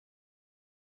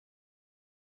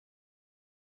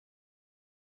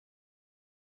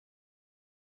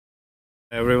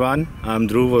Everyone, I'm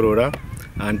Dhruv Arora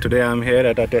and today I'm here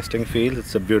at our testing field.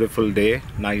 It's a beautiful day,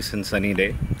 nice and sunny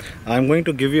day. I'm going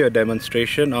to give you a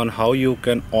demonstration on how you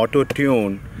can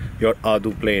auto-tune your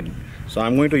ArduPlane. So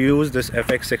I'm going to use this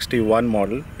FX61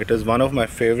 model. It is one of my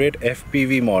favorite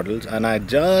FPV models and I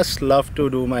just love to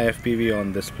do my FPV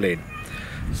on this plane.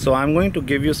 So I'm going to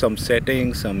give you some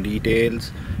settings, some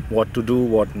details, what to do,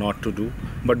 what not to do.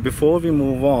 But before we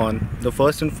move on, the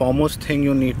first and foremost thing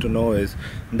you need to know is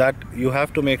that you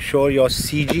have to make sure your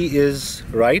CG is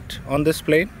right on this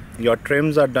plane, your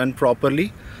trims are done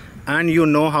properly, and you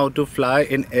know how to fly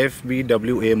in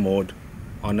FBWA mode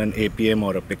on an APM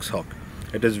or a Pixhawk.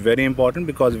 It is very important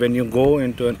because when you go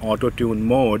into an auto-tune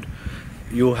mode,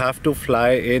 you have to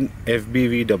fly in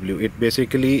FBVW.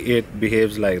 It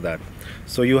behaves like that.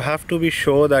 So you have to be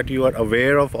sure that you are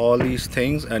aware of all these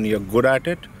things and you're good at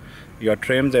it. Your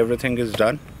trims, everything is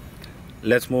done.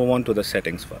 Let's move on to the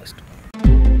settings first.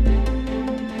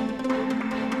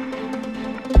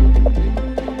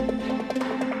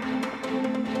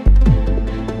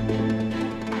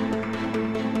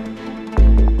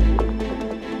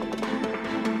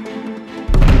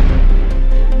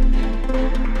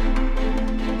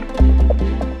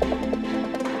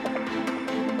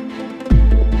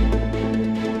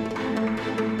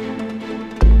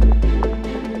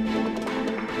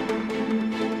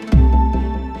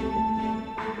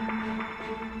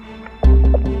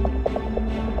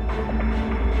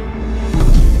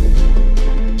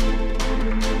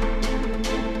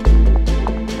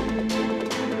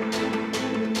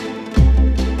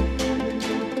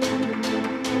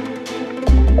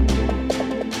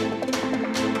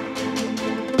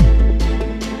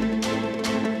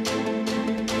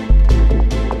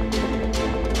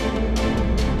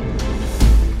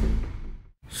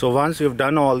 So once you've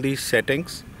done all these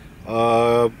settings,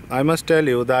 I must tell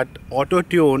you that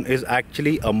AutoTune is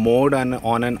actually a mode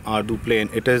on an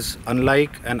ArduPlane. It is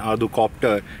unlike an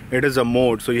ArduCopter. It is a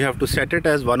mode, so you have to set it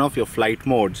as one of your flight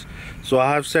modes. So I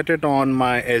have set it on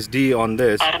my SD on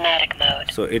this. Automatic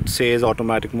mode. So it says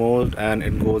automatic mode and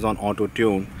it goes on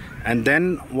AutoTune. And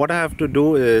then what I have to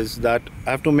do is that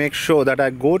I have to make sure that I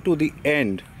go to the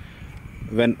end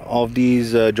of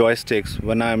these joysticks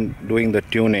when I'm doing the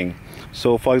tuning.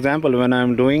 So for example, when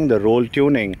I'm doing the roll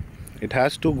tuning, it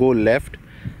has to go left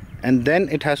and then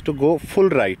it has to go full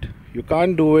right. You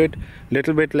can't do it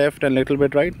little bit left and little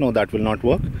bit right. No, that will not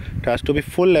work. It has to be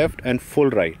full left and full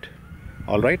right.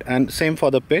 Alright, and same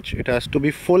for the pitch. It has to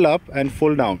be full up and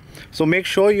full down. So make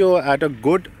sure you're at a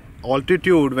good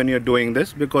altitude when you're doing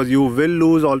this, because you will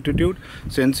lose altitude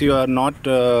since you are not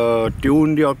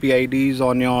tuned your PIDs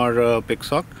on your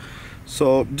Pixhawk.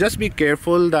 So just be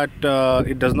careful that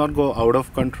it does not go out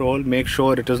of control. Make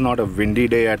sure it is not a windy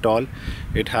day at all.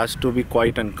 It has to be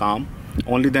quiet and calm.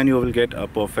 Only then you will get a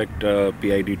perfect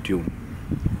PID tune.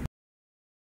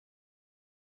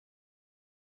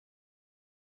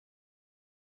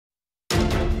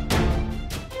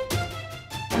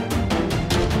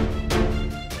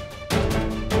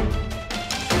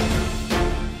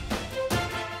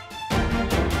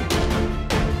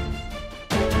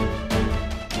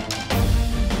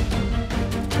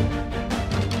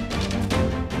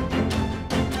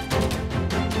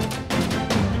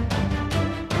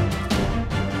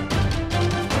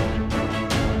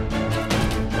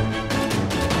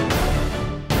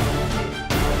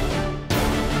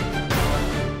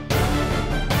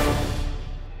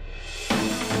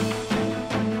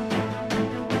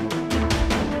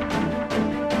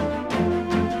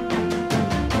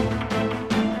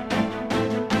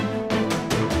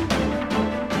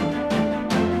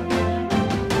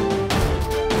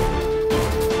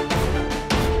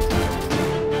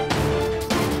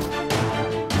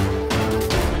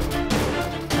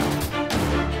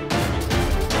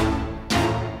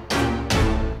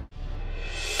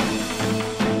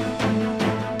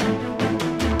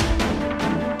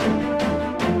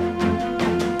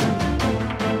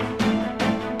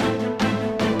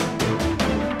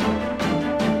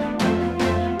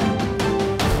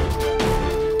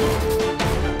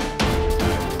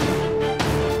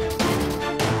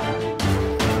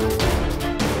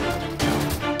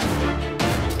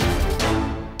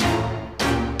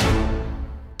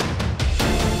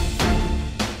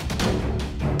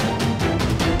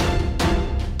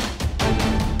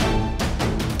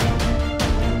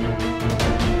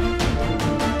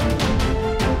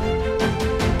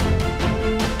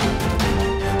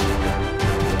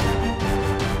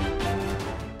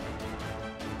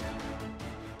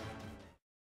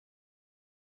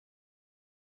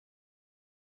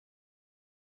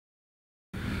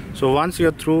 So once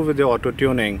you're through with the auto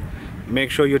tuning, make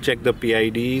sure you check the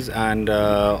PIDs, and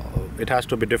it has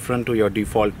to be different to your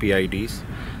default PIDs.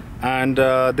 And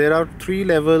there are 3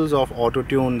 levels of auto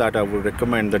tune that I would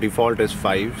recommend. The default is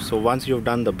 5, so once you've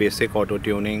done the basic auto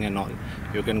tuning and all,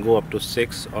 you can go up to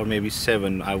 6 or maybe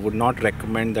 7. I would not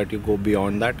recommend that you go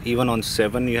beyond that. Even on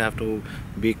 7 you have to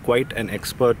be quite an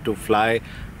expert to fly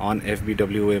on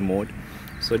FBWA mode.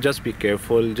 So just be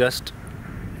careful, just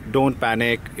don't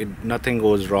panic, nothing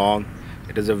goes wrong.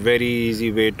 It is a very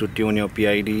easy way to tune your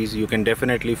PIDs. You can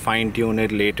definitely fine tune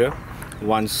it later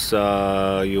once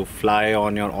you fly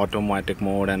on your automatic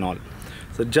mode and all.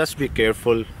 So just be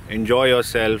careful, enjoy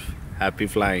yourself, happy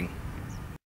flying.